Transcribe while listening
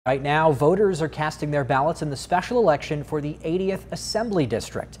Right now, voters are casting their ballots in the special election for the 80th Assembly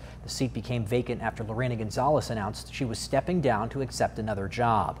District. The seat became vacant after Lorena Gonzalez announced she was stepping down to accept another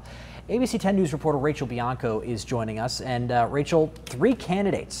job. ABC 10 News reporter Rachel Bianco is joining us. And Rachel, 3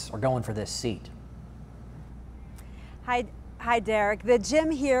 candidates are going for this seat. Hi, Derek. The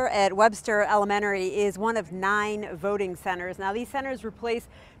gym here at Webster Elementary is one of 9 voting centers. Now, these centers replace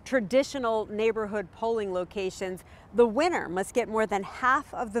traditional neighborhood polling locations. The winner must get more than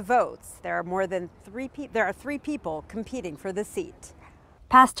half of the votes. There are 3 people competing for the seat.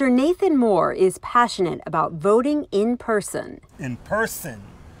 Pastor Nathan Moore is passionate about voting in person. In person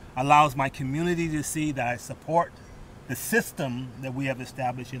allows my community to see that I support the system that we have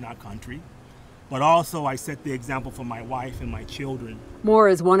established in our country. But also I set the example for my wife and my children. Moore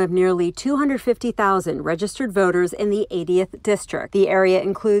is one of nearly 250,000 registered voters in the 80th District. The area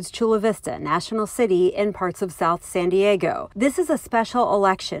includes Chula Vista, National City, and parts of South San Diego. This is a special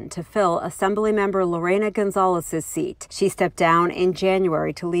election to fill Assemblymember Lorena Gonzalez's seat. She stepped down in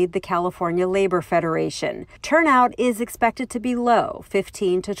January to lead the California Labor Federation. Turnout is expected to be low,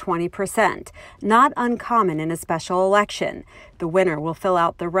 15 to 20%, not uncommon in a special election. The winner will fill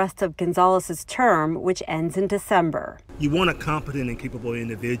out the rest of Gonzalez's term, which ends in December. You want a competent and capable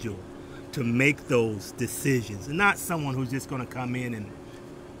individual to make those decisions, and not someone who's just going to come in and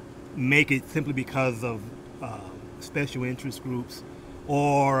make it simply because of special interest groups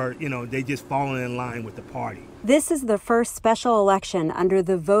or, they just fall in line with the party. This is the first special election under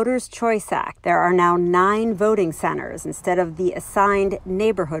the Voters' Choice Act. There are now 9 voting centers instead of the assigned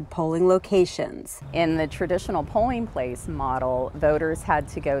neighborhood polling locations. In the traditional polling place model, voters had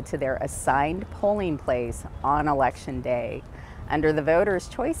to go to their assigned polling place on election day. Under the Voters'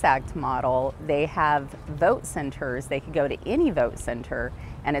 Choice Act model, they have vote centers. They could go to any vote center,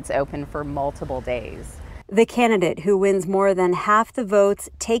 and it's open for multiple days. The candidate who wins more than half the votes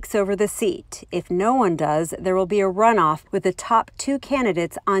takes over the seat. If no one does, there will be a runoff with the top 2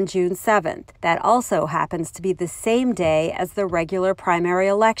 candidates on June 7th. That also happens to be the same day as the regular primary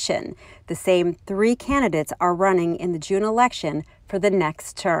election. The same 3 candidates are running in the June election for the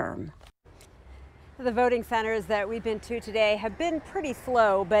next term. The voting centers that we've been to today have been pretty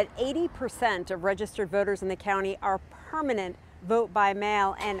slow, but 80% of registered voters in the county are permanent vote by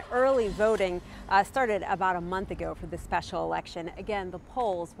mail, and early voting started about a month ago for the special election. Again, the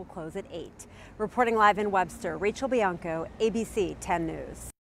polls will close at 8. Reporting live in Webster, Rachel Bianco, ABC 10 News.